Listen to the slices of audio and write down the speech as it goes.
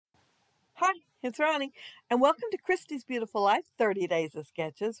Hi, it's Ronnie, and welcome to Christy's Beautiful Life 30 Days of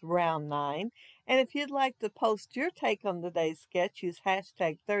Sketches, round 9. And if you'd like to post your take on today's sketch, use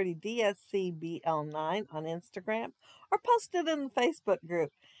hashtag 30DSCBL9 on Instagram or post it in the Facebook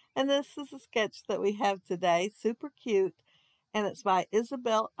group. And this is a sketch that we have today, super cute, and it's by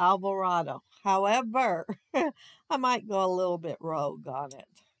Isabell Alvarado. However, I might go a little bit rogue on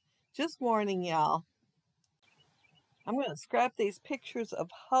it. Just warning y'all. I'm going to scrap these pictures of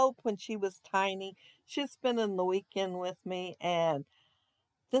Hope when she was tiny. She's spending the weekend with me, and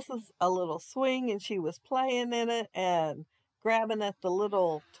this is a little swing, and she was playing in it and grabbing at the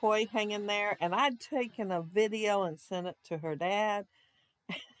little toy hanging there. And I'd taken a video and sent it to her dad.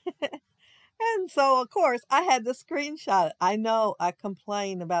 And so, of course, I had to screenshot it. I know I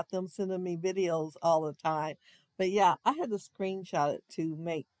complain about them sending me videos all the time. But yeah, I had to screenshot it to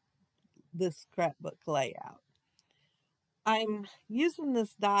make this scrapbook layout. I'm using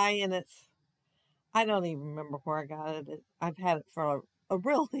this die, and I don't even remember where I got it. I've had it for a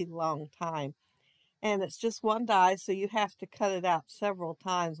really long time. And it's just one die, so you have to cut it out several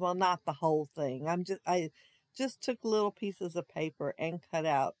times. Well, not the whole thing. I just took little pieces of paper and cut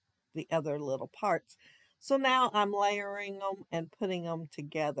out the other little parts. So now I'm layering them and putting them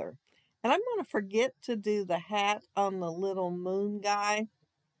together. And I'm going to forget to do the hat on the little moon guy,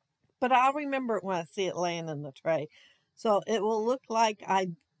 but I'll remember it when I see it laying in the tray. So it will look like I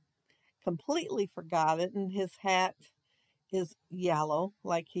completely forgot it, and his hat is yellow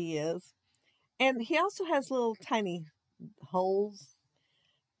like he is. And he also has little tiny holes,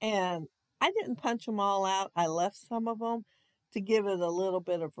 and I didn't punch them all out. I left some of them to give it a little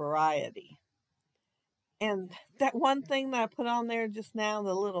bit of variety. And that one thing that I put on there just now,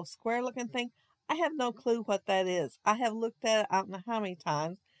 the little square looking thing, I have no clue what that is. I have looked at it I don't know how many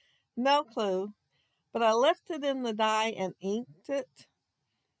times. No clue. But I left it in the die and inked it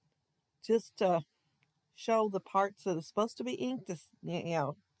just to show the parts that are supposed to be inked,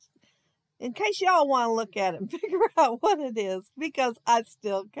 in case y'all want to look at it and figure out what it is, because I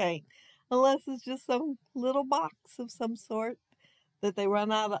still can't, unless it's just some little box of some sort that they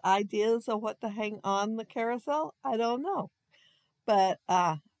run out of ideas of what to hang on the carousel. I don't know. But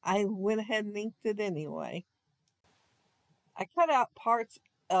I went ahead and inked it anyway. I cut out parts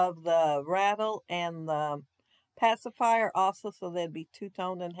of the rattle and the pacifier also, so they'd be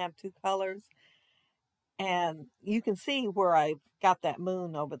two-toned and have two colors. And you can see where I got that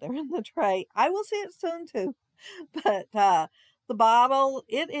moon over there in the tray. I will see it soon too. But the bottle,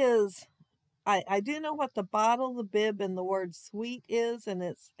 it is, I do know what the bottle, the bib, and the word sweet is, and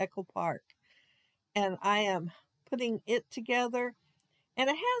it's Echo Park. And I am putting it together. And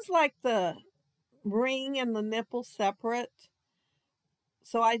it has like the ring and the nipple separate.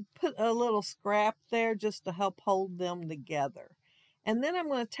 So I put a little scrap there just to help hold them together. And then I'm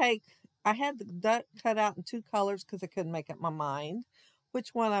going to take, I had the duck cut out in two colors because I couldn't make up my mind which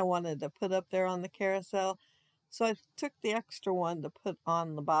one I wanted to put up there on the carousel. So I took the extra one to put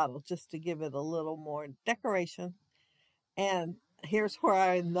on the bottle just to give it a little more decoration. And here's where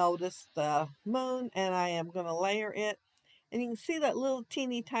I noticed the moon, and I am going to layer it. And you can see that little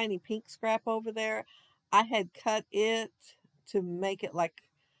teeny tiny pink scrap over there. I had cut it to make it like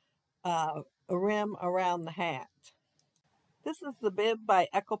a rim around the hat. This is the bib by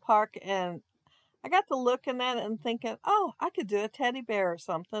Echo Park, and I got to looking at it and thinking, oh, I could do a teddy bear or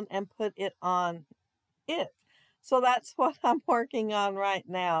something and put it on it. So that's what I'm working on right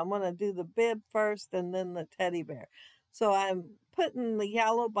now. I'm going to do the bib first and then the teddy bear. So I'm putting the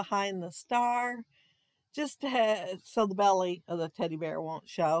yellow behind the star just to have, so the belly of the teddy bear won't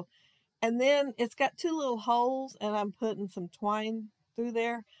show. And then it's got two little holes, and I'm putting some twine through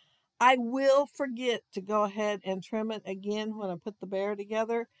there. I will forget to go ahead and trim it again when I put the bear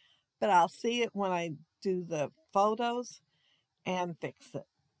together, but I'll see it when I do the photos and fix it.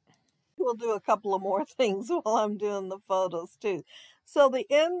 We'll do a couple of more things while I'm doing the photos too. So the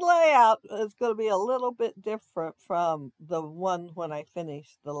end layout is going to be a little bit different from the one when I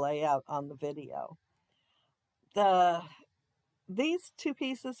finish the layout on the video. These two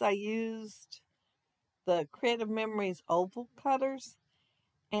pieces I used the Creative Memories oval cutters,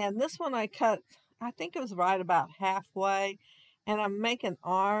 and this one I cut, I think it was right about halfway, and I'm making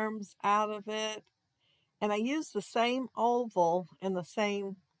arms out of it, and I used the same oval and the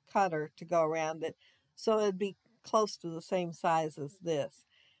same cutter to go around it, so it'd be close to the same size as this.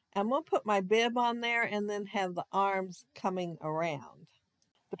 I'm going to put my bib on there and then have the arms coming around.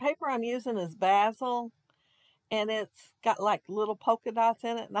 The paper I'm using is Basil, and it's got like little polka dots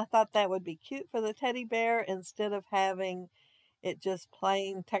in it, and I thought that would be cute for the teddy bear instead of having it just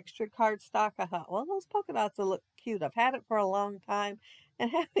plain textured cardstock. I thought, well, those polka dots will look cute. I've had it for a long time,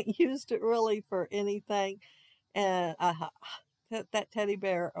 and haven't used it really for anything. And that teddy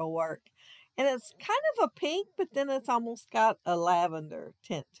bear will work. And it's kind of a pink, but then it's almost got a lavender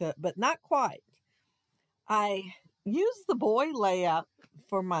tint to it, but not quite. I use the boy layout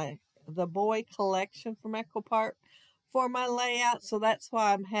for the boy collection from Echo Park for my layout, so that's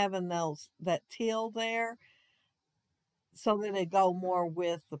why I'm having that teal there, so that it go more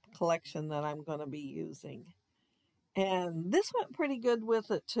with the collection that I'm going to be using. And this went pretty good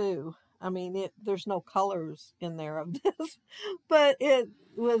with it too. I mean, there's no colors in there of this, but it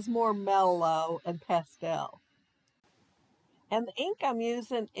was more mellow and pastel. And the ink I'm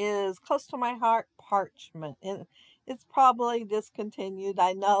using is Close to My Heart Parchment. And it's probably discontinued.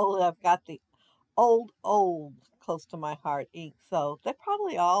 I know that I've got the old Close to My Heart ink. So they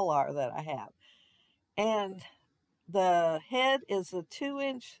probably all are that I have. And the head is a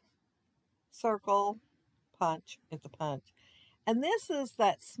 2-inch circle punch. It's a punch. And this is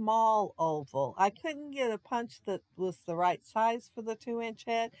that small oval. I couldn't get a punch that was the right size for the 2-inch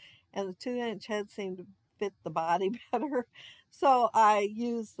head. And the 2-inch head seemed to fit the body better. So I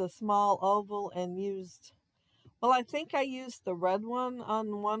used the small oval and I think I used the red one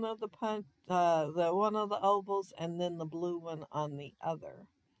on one of the one of the ovals, and then the blue one on the other.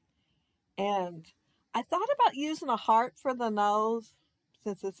 And I thought about using a heart for the nose,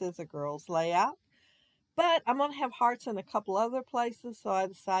 since this is a girl's layout. But I'm going to have hearts in a couple other places, so I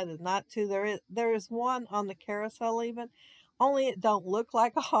decided not to. There is one on the carousel even, only it don't look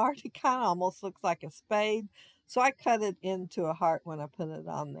like a heart. It kind of almost looks like a spade. So I cut it into a heart when I put it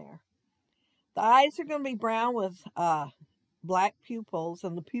on there. The eyes are going to be brown with black pupils,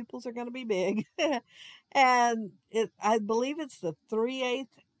 and the pupils are going to be big. And I believe it's the 3/8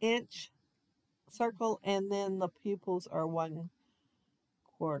 inch circle, and then the pupils are 1/4.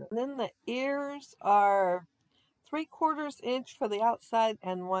 And then the ears are 3/4 inch for the outside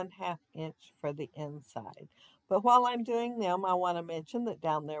and 1/2 inch for the inside. But while I'm doing them, I want to mention that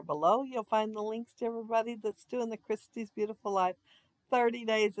down there below, you'll find the links to everybody that's doing the Christy's Beautiful Life 30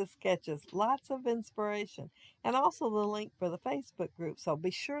 days of sketches. Lots of inspiration. And also the link for the Facebook group. So be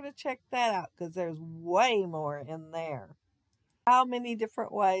sure to check that out, because there's way more in there. How many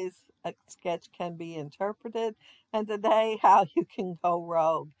different ways a sketch can be interpreted, and today how you can go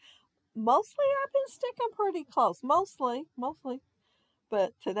rogue. Mostly I've been sticking pretty close. Mostly.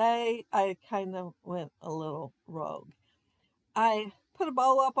 But today I kind of went a little rogue. I put a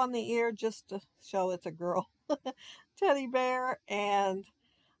bow up on the ear just to show it's a girl teddy bear. And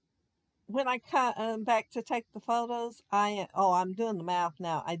when I come back to take the photos, I'm doing the mouth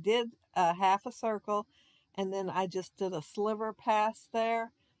now. I did half a circle, and then I just did a sliver pass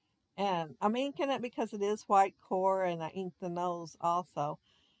there. And I'm inking it because it is white core, and I inked the nose also.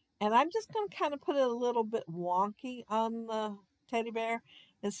 And I'm just going to kind of put it a little bit wonky on the teddy bear.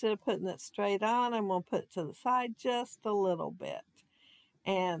 Instead of putting it straight on, I'm going to put it to the side just a little bit.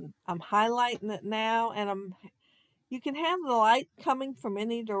 And I'm highlighting it now, and you can have the light coming from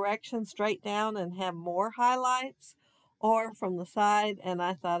any direction straight down and have more highlights, or from the side, and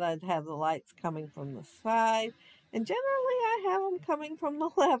I thought I'd have the lights coming from the side. And generally I have them coming from the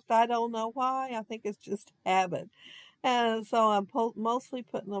left. I don't know why. I think it's just habit. And so I'm mostly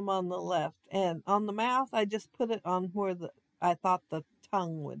putting them on the left. And on the mouth, I just put it on where I thought the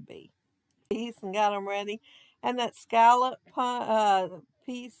tongue would be. And got them ready. And that scallop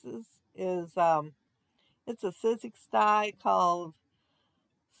pieces is, it's a Sizzix die called,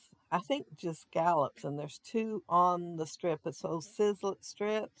 I think, just scallops. And there's 2 on the strip. It's those sizzlet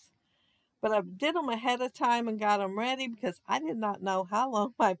strips. But I did them ahead of time and got them ready because I did not know how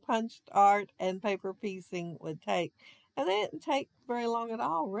long my punched art and paper piecing would take. And they didn't take very long at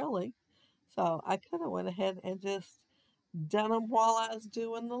all, really. So I could have went ahead and just done them while I was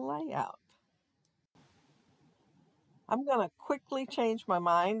doing the layout. I'm going to quickly change my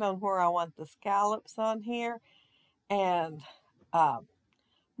mind on where I want the scallops on here. And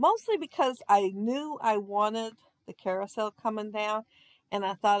mostly because I knew I wanted the carousel coming down. And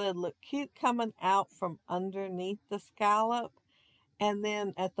I thought it'd look cute coming out from underneath the scallop. And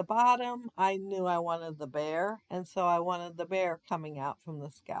then at the bottom, I knew I wanted the bear. And so I wanted the bear coming out from the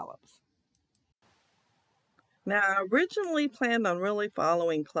scallops. Now, I originally planned on really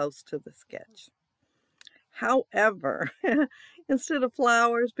following close to the sketch. However, instead of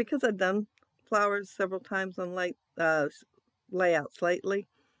flowers, because I've done flowers several times on layouts lately,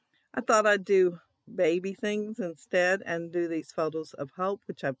 I thought I'd do baby things instead and do these photos of hope,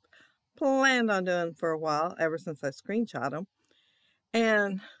 which I've planned on doing for a while, ever since I screenshot them.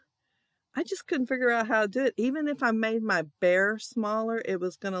 And I just couldn't figure out how to do it. Even if I made my bear smaller, it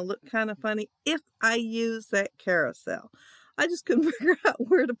was going to look kind of funny if I use that carousel. I just couldn't figure out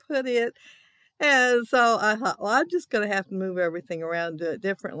where to put it. And so I thought, well, I'm just going to have to move everything around, do it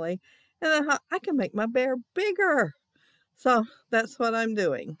differently. And I thought, I can make my bear bigger. So that's what I'm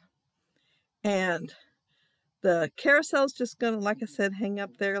doing. And the carousel's just going to, like I said, hang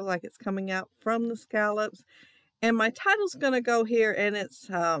up there like it's coming out from the scallops. And my title's going to go here, and it's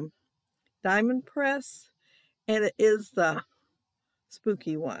diamond press, and it is the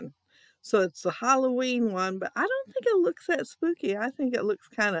spooky one. So it's the Halloween one, but I don't think it looks that spooky. I think it looks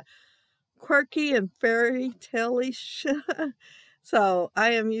kind of quirky and fairy tale-ish. So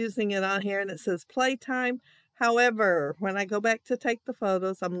I am using it on here, and it says Playtime. However, when I go back to take the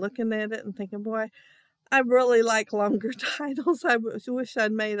photos, I'm looking at it and thinking, boy, I really like longer titles. I wish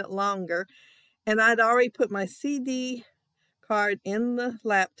I'd made it longer. And I'd already put my CD card in the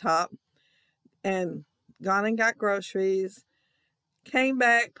laptop and gone and got groceries, came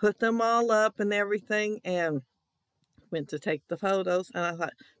back, put them all up and everything, and went to take the photos. And I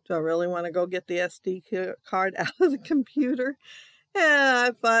thought, do I really want to go get the SD card out of the computer? And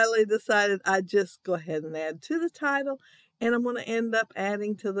I finally decided I'd just go ahead and add to the title. And I'm going to end up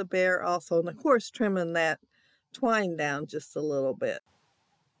adding to the bear also. And of course, trimming that twine down just a little bit.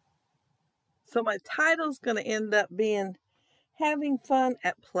 So my title's going to end up being Having Fun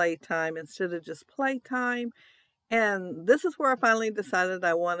at Playtime instead of just Playtime. And this is where I finally decided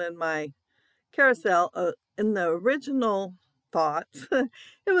I wanted my carousel. In the original thoughts, it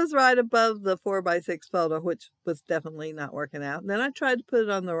was right above the 4x6 photo, which was definitely not working out. And then I tried to put it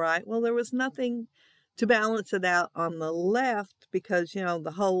on the right. Well, there was nothing to balance it out on the left because, you know,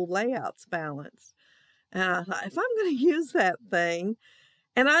 the whole layout's balanced. And I thought, if I'm going to use that thing,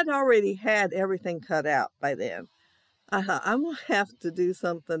 and I'd already had everything cut out by then, I thought, I'm going to have to do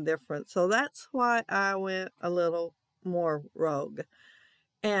something different. So that's why I went a little more rogue.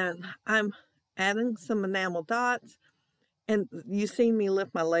 And I'm adding some enamel dots. And you see me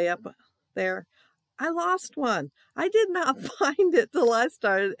lift my layup there. I lost one. I did not find it till I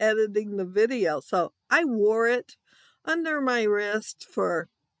started editing the video. So I wore it under my wrist for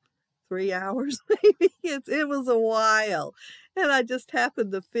 3 hours maybe. It was a while. And I just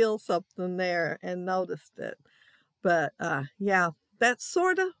happened to feel something there and noticed it. But yeah, that's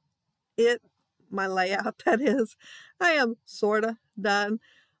sort of it. My layout, that is. I am sort of done.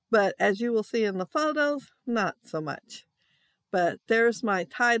 But as you will see in the photos, not so much. But there's my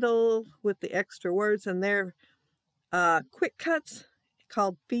title with the extra words, and they're quick cuts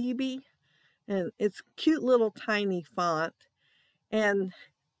called Phoebe, and it's cute little tiny font. And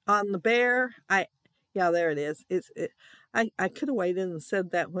on the bear, yeah, there it is. I could have waited and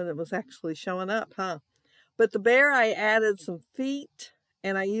said that when it was actually showing up, huh? But the bear, I added some feet,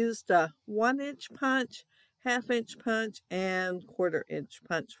 and I used a 1-inch punch, 1/2-inch punch, and 1/4-inch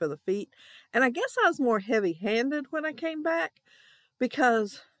punch for the feet. And I guess I was more heavy-handed when I came back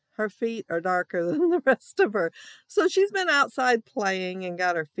because her feet are darker than the rest of her. So she's been outside playing and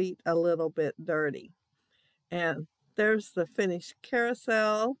got her feet a little bit dirty. And there's the finished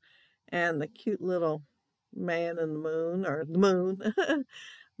carousel and the cute little man in the moon, or the moon.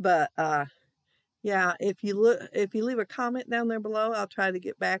 But yeah, if you leave a comment down there below, I'll try to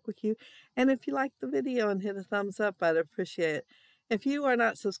get back with you. And if you like the video and hit a thumbs up, I'd appreciate it. If you are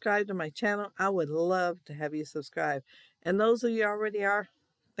not subscribed to my channel, I would love to have you subscribe. And those of you already are,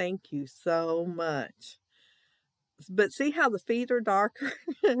 thank you so much. But see how the feet are darker?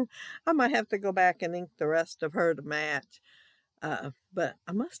 I might have to go back and ink the rest of her to match. But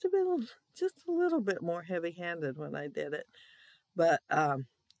I must have been just a little bit more heavy-handed when I did it. But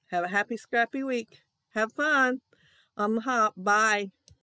have a happy scrappy week. Have fun on the hop. Bye.